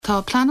tá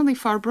planan í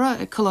farbra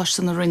ag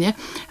choláiste na rinne,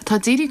 tá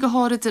díri go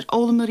háirid ar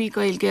olamarí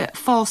gailge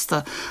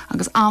fásta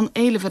agus an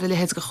éilehar le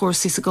héad go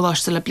chósaí sa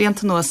choláiste le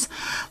blianta nuas.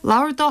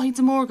 Laur dáhí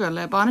de mórga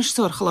le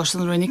banisteúir choláiste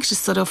na rinne sé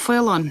sta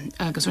foiáin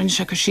agus rinne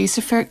se go sí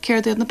sa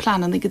céirdéad na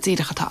planan ag go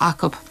díirecha tá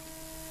acab.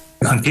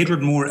 An Gaedrod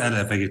mór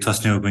eile bheith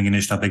tasnú gwingin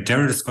is na bheith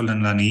deir a scoil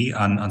in laní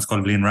an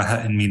scoil blion ratha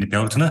in mína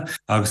bealtainna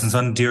agus an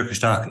son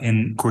díorchasteach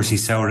in cuasaí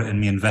saoire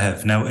in míon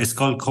bheitheh. Now is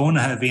scoil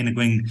cónathe bhína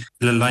gwing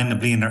le lein na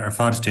bliana ar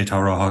fadste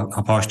tárá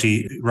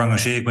hapáistí rang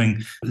sé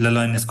gwing le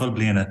lein na scoil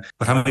bliana.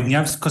 But ha bheith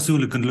neamhs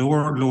cosúla gon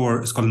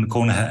lór scoil na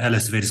cónathe eile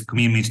sa bheith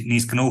comíimiid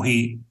níos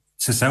gnóthaí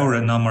sa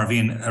saoire ná mar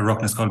bhíon a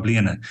roch na scoil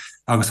bliana.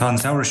 Agus há an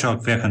saoire seo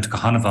bheachant go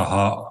hanamh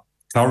há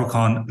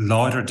chláracán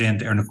láidir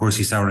déint ar na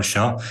cuasaí saoire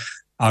seo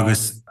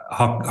agus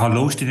ha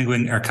lóistína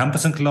going ar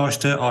campus an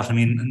choláiste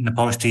átamín na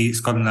páistí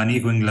scoil na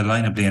laní going le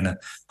leine bliana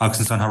agus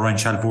an son ha rain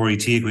sealbóirí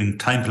tí going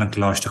timppla an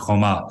choláiste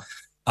chomá.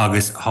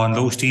 Agus há an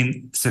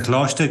lóistín sa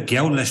choláiste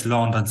geall leis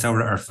lán an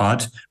saoire ar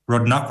fad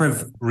rud nach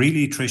raibh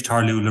rilí tríost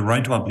tarlú le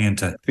roinntá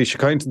blianta. Bhí sé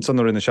caint san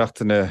rinne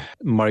seachtainna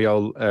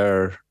marall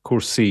ar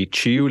cuasaí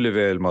tíú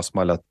levéil mas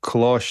mai le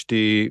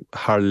choláistí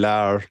thar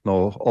lear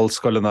nó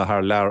ollscoileanna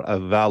thar lear a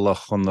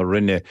bhealach chun na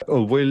rinne.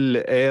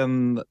 Bhfuil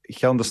éon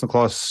cheandas na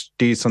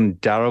chláistí san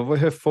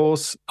dearbhaithe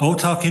fós? Ó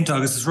tá cinnte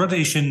agus is rud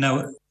é sin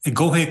now I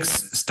ggóhéic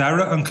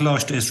stara an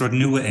choláiste is rud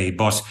nua é,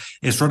 but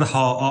is rud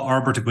há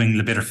arbert a going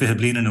le beidir 5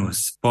 bliana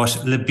nuas. But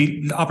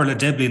aber le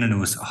 10 bliana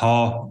nuas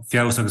há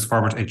fiaus agus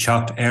farbert ag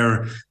teacht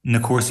ar na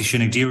cuasaí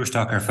sin ag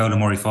díiristeach ar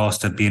fálamóirí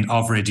fásta bíon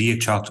ábhar ag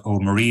teacht ó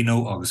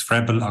Marino agus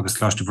Frebel agus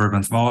Cláiste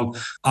Bhurgan Small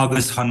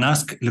agus há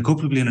nasc le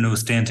cúpla bliana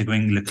nuas déanta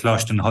going le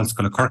Cláiste na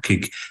Hallscoile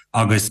Corcaigh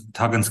agus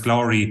tagan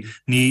scláirí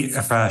ní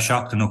a feadh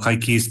seachtain ó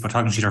caicíos, but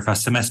tagan siad ar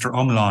feadh semester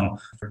omláin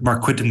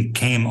mar cuidan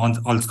céim an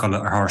Hallscoile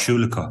ar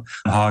thásúlacha.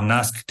 Há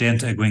nasc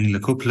déanta ag going le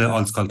cúpla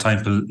Allscoil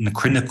timppla na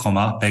Crinne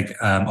comma ag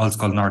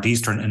Allscoil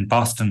Northeastern in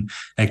Boston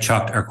ag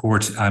teacht ar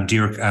cuairt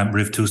díreach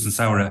rih tús an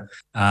saoire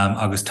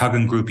agus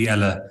tagan grúpi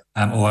eile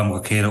ó am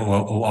go céile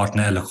ó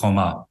áitna eile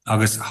comma.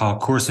 Agus há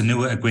cuasa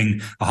nua a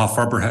going a há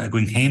farbartha a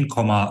going héin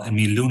comma in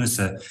mí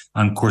lúnasa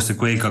an cuasa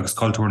Gaeilge agus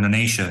cultúr na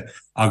néise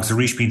agus a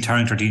rís bín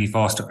tarringtar daoine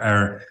fásta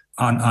ar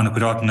an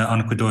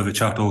cuidóibh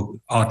teacht ó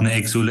áitna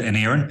agsúla in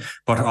éireann,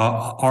 but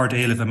ard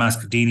éileh a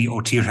measc daoine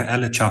ó tíortha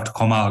eile teacht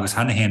comma agus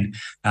hena hen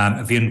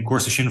bhíon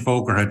cuasa sin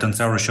fógartha don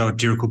saoire seo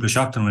díreachúpla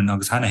seachtainúin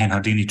agus hena hen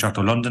ha daoine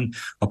teacht ó London,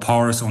 ó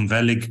Paris, ón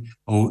Velig,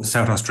 ó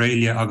South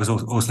Australia agus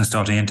os na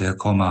Stáit Aontaithe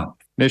comma.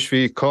 Nis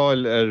bhí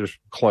cáil ar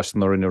chláiste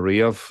na rinne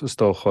riamh is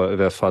tócha a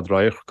bheith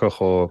fadráich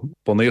go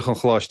bunaíoch an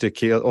chláiste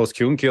os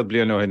ciún ciad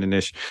bliana ó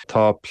inis.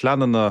 Tá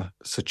plananna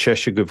sa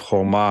teise go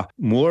chomá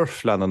mór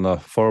fleananna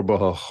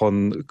forbatha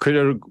chun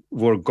cuidir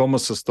bhór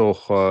gomas is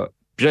tócha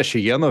breis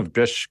dhéanamh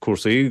breis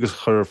cuasaí agus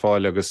chur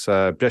fáil agus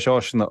breis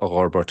áisina a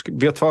gábart.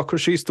 Bhí fá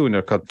chuirsí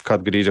stúnar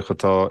cad goríidecha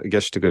tá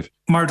gceiste goibh.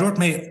 Mar dúirt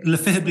mé le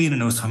 5 bliana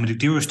nuas ha mé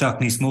díiristeach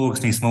níos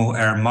mó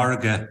ar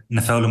marga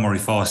na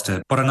fálamóirí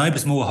fásta, but an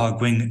aibis mó ha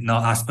going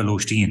ná aspa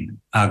lóistín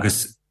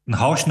agus na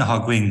háisna ha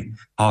going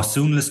há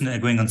súnlasna a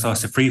going an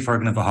sásta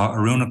frífargna bheit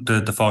arúnach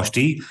de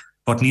fáistí,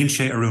 but níl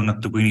sé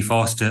arúnach do gcuoine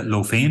fásta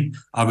lo féin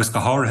agus go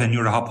háirithe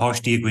nuair a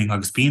páistí a going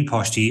agus bíon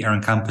páistí ar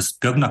an campus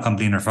beagnach an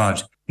blianar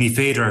fad. Ní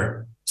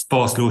féidir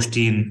spás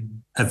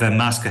lóistín a bheith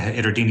meascathe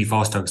idir daoine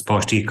fásta agus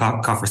páistí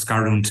caithfar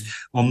scarúnt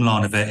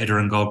omláin a bheith idir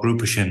an gá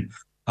grúpa sin.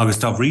 Agus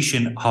tá bhrí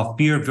sin há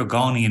bíor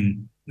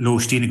bheagáíonn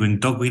lóistína going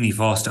do gcuoine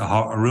fásta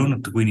a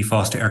arúnach do gcuoine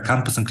fásta ar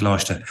campus an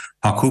choláiste.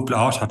 Tá cúpla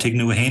áit, tá tig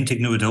nua héin, tig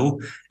nua dó,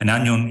 an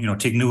anion,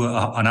 tig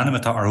nua an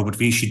animatá ar but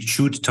bhí siad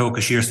siúd tóca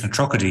siars na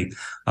trocadí,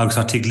 agus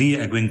tá tig lí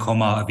a going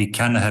comma a bhí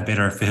ceannathe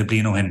beidir 5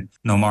 bliana ó hin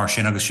nó mar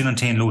sin, agus sin an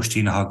tain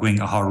lóistína ha going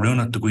a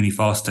arúnach do gcuoine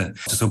fásta.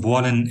 So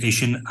bháilinn é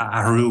sin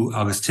a arú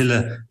agus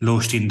tuile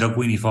lóistín do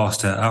gcuoine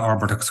fásta a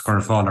arbert agus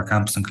chur fáil ar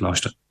campus an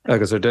choláiste.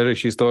 Agus ar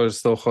deireadh sí stáir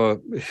tócha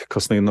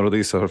cosnaí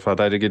nóradísa ar fad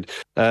aigeid.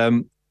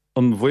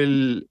 An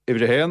bhfuil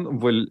ibrehéan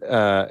bhfuil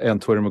an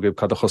tuairim go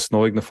cad a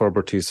chosnóig na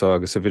forbartísa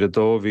agus a bhí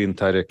dó hín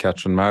taire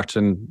Catherine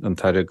Martin an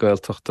taire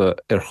gailteachta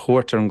ar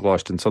chuirtar an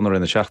gláiste sonar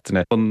ina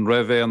seachtainine. An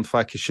raibh an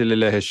feici siile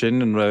lethe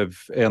sin an raibh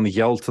an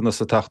ghealtainna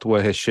sa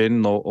tachtúthe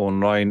sin nó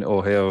ón rain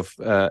ó heamh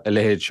a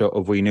lehéid seo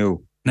a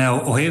bhhaoinú. Now,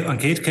 ó héh an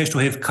céad ceist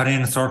ó héh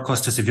caréan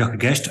sárcosta sa bheocha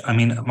gceist,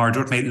 mar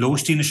dúirt méid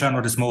lóistína sean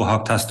rud is mó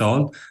thug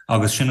tastáil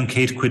agus sin an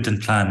céad cuid an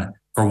plán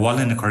for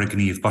wallin na chuir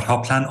gníomh, but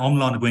há plan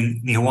omláin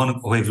going ní hamháin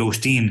ó héh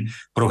lóistín,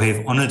 but ó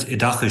héh anad I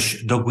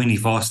dachas do gcuoine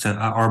fásta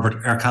a arbert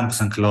ar campus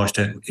an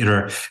choláiste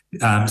idir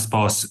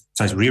spás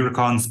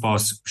riaracán,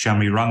 spás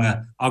seamraí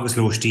ranga agus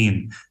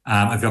lóistín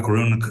a bheoch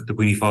arúnach do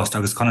gcuoine fásta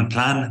agus chun an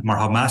plán mar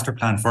há master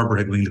plan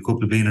forbartha going le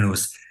cúpla bliana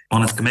nuas.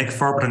 Anas go méid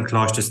farbert an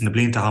choláiste na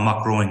blianta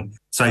haach roing.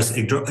 Sais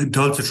ag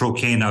dulta tro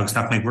céine agus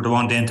nach méid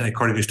rudháin déanta ag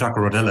chuirgus take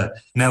rodile.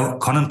 Now,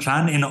 chun an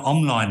plán ina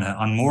omláine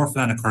an mór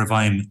fleanna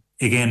chuirhhaim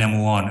igéin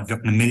amháin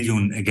bheoch na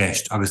milliún a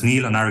gceist agus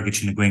níl an airgid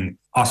sin na going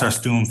as ar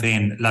stúm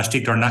féin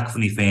leistigh ar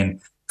nachfaní féin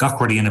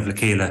gachhardíanamh le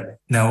chéile.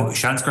 Now,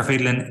 seanscar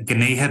féidirlinn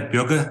gnéthe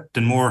beaga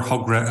den mór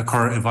thugra a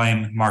chur I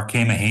bhaim mar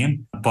céime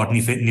héin, but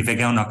ní bheith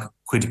gannach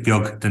chuid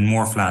beag den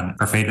mórflein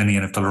ar féile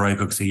íanamh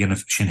dollarráigach sa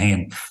dhéanamh sin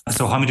héin.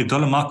 So haimiid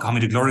dullamach,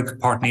 haimiid glóric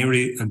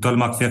partnéirí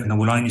dullamach fech na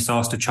bhláin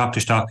sásta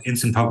teachtasteach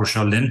insan pagra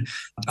seo linn,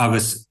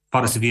 agus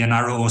fada sa bhí an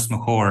ara os mo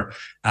chóir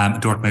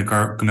dúirt mé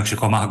gur gombeadh sé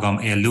comach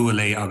agam é lua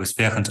lé agus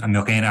fechant a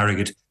meoch éon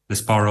airgid le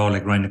spárá le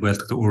roiin na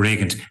Gaeltachta ó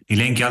réigint. Ní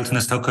léon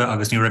gealtanas tucha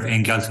agus ní raibh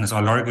éon gealtanas á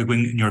larga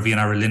going níor bhí an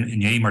ara linn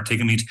in mar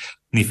tuigeamid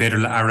ní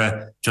féidir le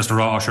ara just a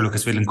rá asir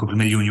lucas bhfuil cúpla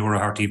milliún euro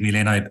hartíomh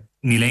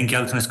ní léon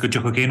gealtanas go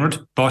deocha géanrad,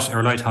 but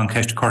ar leid há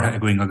ceist cortha a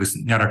going agus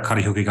nearar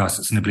caraithúga gas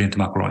sna blianta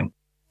amach roiin.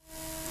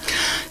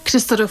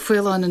 Christar a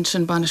fuileáin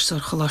sin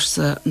banisteoir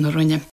choláiste na rinne.